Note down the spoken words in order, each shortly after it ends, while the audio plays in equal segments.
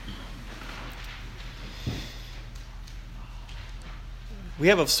We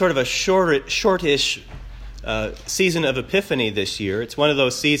have a sort of a shortish season of Epiphany this year. It's one of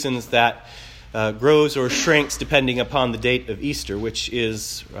those seasons that grows or shrinks depending upon the date of Easter, which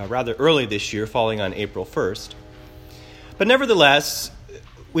is rather early this year, falling on April 1st. But nevertheless,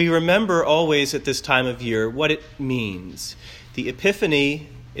 we remember always at this time of year what it means. The Epiphany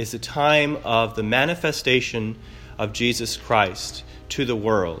is a time of the manifestation of Jesus Christ to the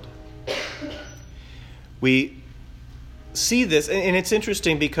world. We see this, and it's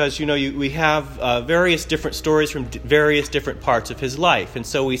interesting because, we have various different stories from various different parts of his life. And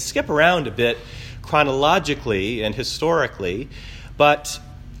so we skip around a bit chronologically and historically, but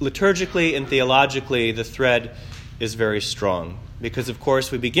liturgically and theologically, the thread is very strong. Because, of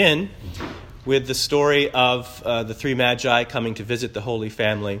course, we begin with the story of the three magi coming to visit the Holy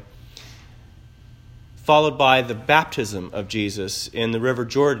Family, followed by the baptism of Jesus in the River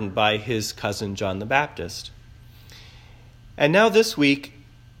Jordan by his cousin John the Baptist. And now this week,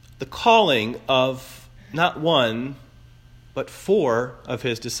 the calling of not one, but 4 of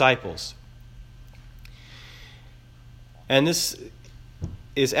his disciples. And this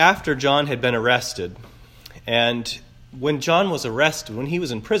is after John had been arrested. And when John was arrested, when he was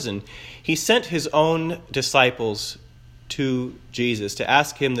in prison, he sent his own disciples to Jesus to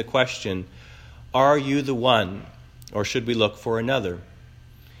ask him the question, "Are you the one, or should we look for another?"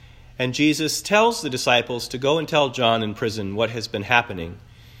 And Jesus tells the disciples to go and tell John in prison what has been happening.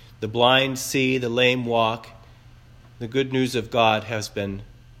 The blind see, the lame walk. The good news of God has been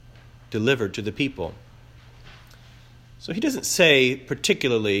delivered to the people. So he doesn't say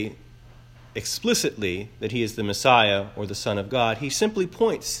particularly explicitly that he is the Messiah or the Son of God. He simply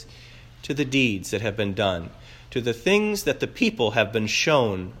points to the deeds that have been done, to the things that the people have been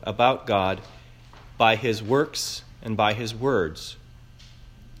shown about God by his works and by his words.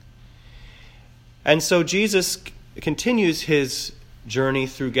 And so Jesus continues his journey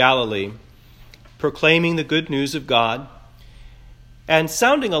through Galilee, proclaiming the good news of God and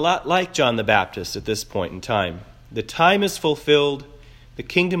sounding a lot like John the Baptist at this point in time. The time is fulfilled. The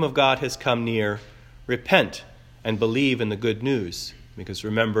kingdom of God has come near. Repent and believe in the good news. Because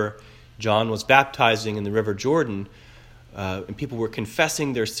remember, John was baptizing in the River Jordan, and people were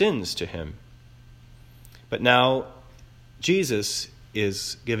confessing their sins to him. But now Jesus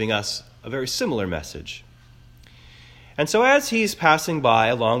is giving us a very similar message. And so as he's passing by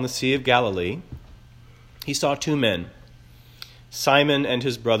along the Sea of Galilee, he saw 2 men, Simon and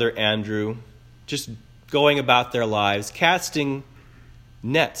his brother Andrew, just going about their lives, casting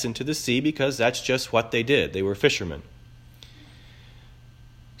nets into the sea because that's just what they did. They were fishermen.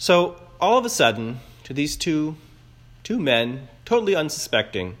 So all of a sudden, to these two men, totally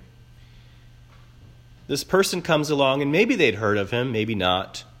unsuspecting, this person comes along, and maybe they'd heard of him, maybe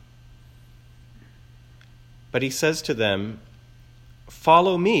not. But he says to them,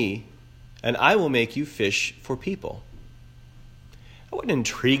 "Follow me, and I will make you fish for people." What an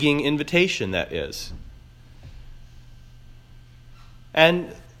intriguing invitation that is.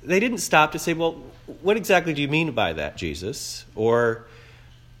 And they didn't stop to say, "Well, what exactly do you mean by that, Jesus?" Or,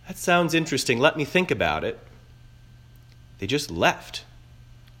 "That sounds interesting, let me think about it." They just left,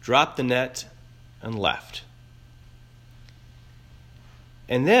 dropped the net, and left.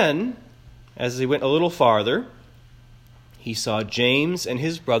 And then, as they went a little farther, he saw James and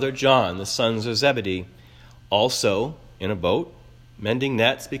his brother John, the sons of Zebedee, also in a boat, mending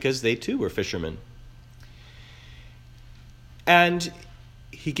nets because they too were fishermen. And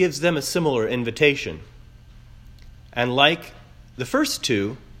he gives them a similar invitation. And like the first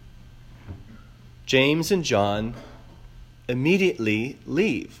 2, James and John immediately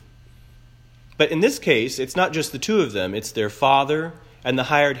leave. But in this case, it's not just the 2 of them, it's their father and the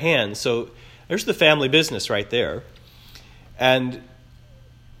hired hand. So there's the family business right there. And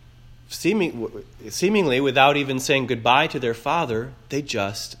seemingly without even saying goodbye to their father, they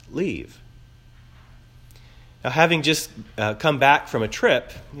just leave. Now, having just come back from a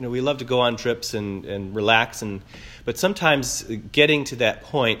trip, we love to go on trips and relax, but sometimes getting to that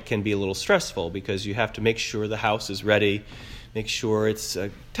point can be a little stressful because you have to make sure the house is ready, make sure it's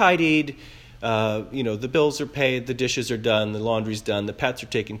tidied, the bills are paid, the dishes are done, the laundry's done, the pets are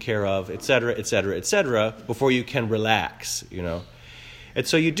taken care of, etc., etc., etc., before you can relax, And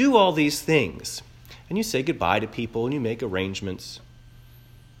so you do all these things, and you say goodbye to people, and you make arrangements.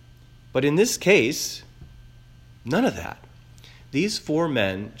 But in this case, none of that. These 4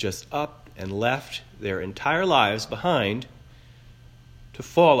 men just up and left their entire lives behind to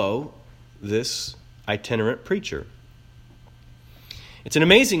follow this itinerant preacher. It's an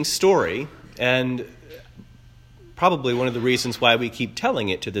amazing story, and probably one of the reasons why we keep telling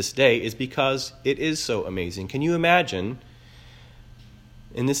it to this day is because it is so amazing. Can you imagine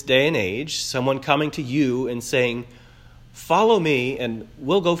in this day and age, someone coming to you and saying, "Follow me and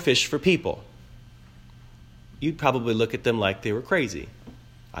we'll go fish for people," you'd probably look at them like they were crazy.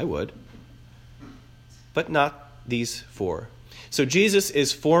 I would. But not these four. So Jesus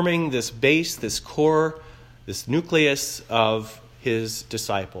is forming this base, this core, this nucleus of his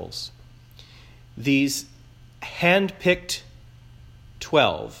disciples. These hand-picked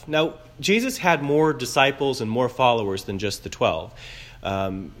 12. Now, Jesus had more disciples and more followers than just the 12.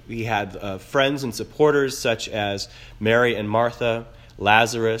 He had friends and supporters such as Mary and Martha,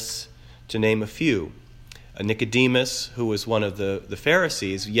 Lazarus, to name a few. Nicodemus, who was one of the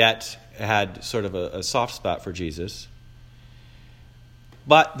Pharisees, yet had sort of a soft spot for Jesus.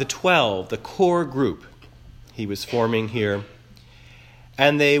 But the 12, the core group, he was forming here,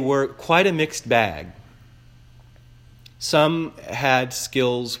 and they were quite a mixed bag. Some had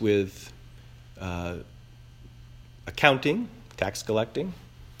skills with accounting, tax collecting.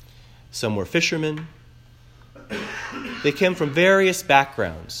 Some were fishermen. They came from various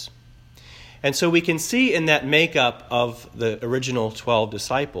backgrounds. And so we can see in that makeup of the original 12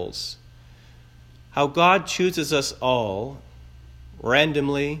 disciples how God chooses us all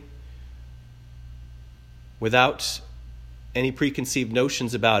randomly, without any preconceived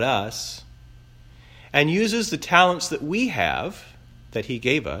notions about us, and uses the talents that we have, that he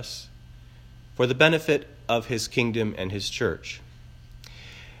gave us, for the benefit of his kingdom and his church.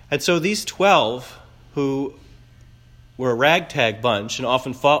 And so these 12, who were a ragtag bunch and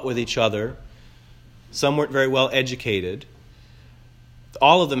often fought with each other, some weren't very well educated,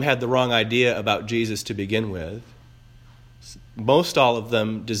 all of them had the wrong idea about Jesus to begin with. Most all of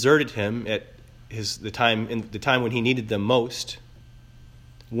them deserted him at the time when he needed them most.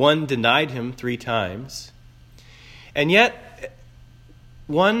 One denied him 3 times. And yet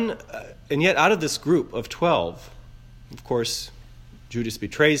out of this group of 12, of course, Judas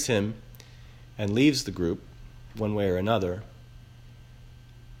betrays him and leaves the group one way or another.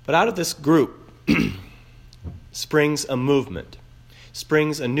 But out of this group springs a movement,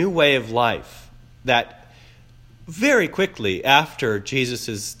 springs a new way of life that very quickly after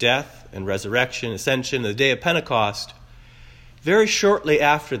Jesus' death and resurrection, ascension, the day of Pentecost, very shortly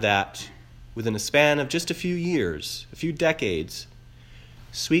after that, within a span of just a few years, a few decades,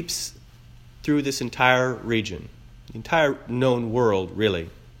 sweeps through this entire region, the entire known world, really.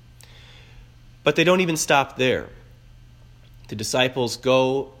 But they don't even stop there. The disciples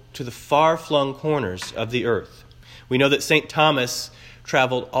go to the far-flung corners of the earth. We know that St. Thomas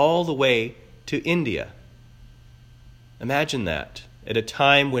traveled all the way to India. Imagine that, at a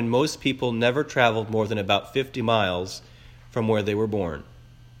time when most people never traveled more than about 50 miles from where they were born.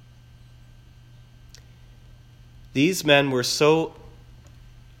 These men were so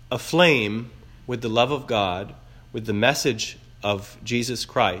aflame with the love of God, with the message of Jesus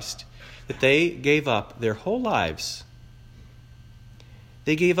Christ, that they gave up their whole lives.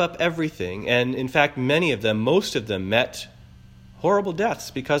 They gave up everything, and in fact, many of them, most of them, met horrible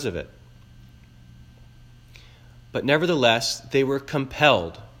deaths because of it. But nevertheless, they were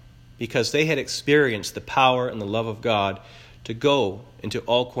compelled, because they had experienced the power and the love of God, to go into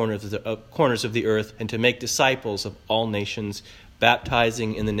all corners of the earth and to make disciples of all nations,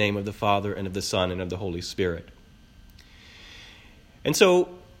 baptizing in the name of the Father and of the Son and of the Holy Spirit. And so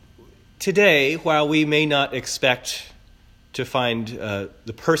today, while we may not expect to find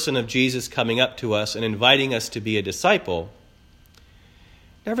the person of Jesus coming up to us and inviting us to be a disciple,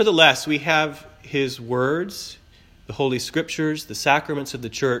 nevertheless, we have his words, the Holy Scriptures, the sacraments of the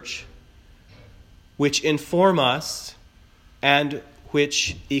Church, which inform us and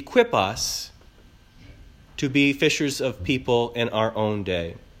which equip us to be fishers of people in our own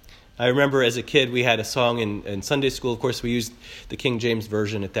day. I remember as a kid we had a song in Sunday school. Of course, we used the King James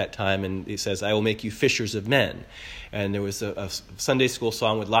Version at that time, and it says, "I will make you fishers of men." And there was a Sunday school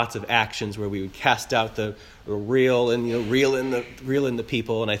song with lots of actions where we would cast out the reel and reel in the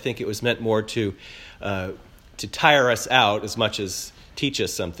people. And I think it was meant more to tire us out as much as teach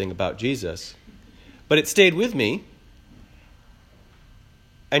us something about Jesus. But it stayed with me.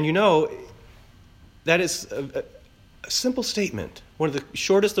 And that is a simple statement, one of the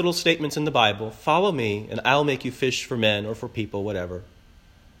shortest little statements in the Bible. Follow me, and I'll make you fish for men or for people, whatever.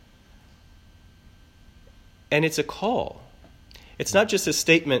 And it's a call. It's not just a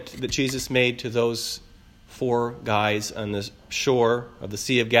statement that Jesus made to those 4 guys on the shore of the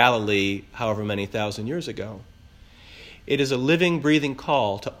Sea of Galilee, however many thousand years ago. It is a living, breathing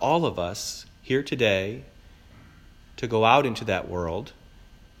call to all of us here today to go out into that world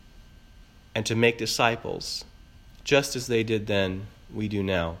and to make disciples, just as they did then, we do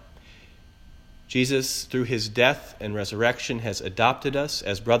now. Jesus, through his death and resurrection, has adopted us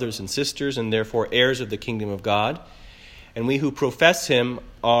as brothers and sisters and therefore heirs of the kingdom of God. And we who profess him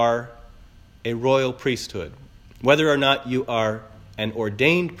are a royal priesthood. Whether or not you are an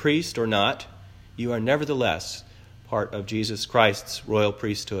ordained priest or not, you are nevertheless part of Jesus Christ's royal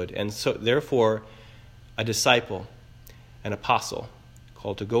priesthood. And so, therefore, a disciple, an apostle,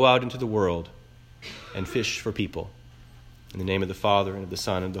 called to go out into the world and fish for people. In the name of the Father, and of the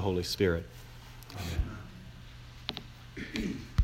Son, and of the Holy Spirit. Amen.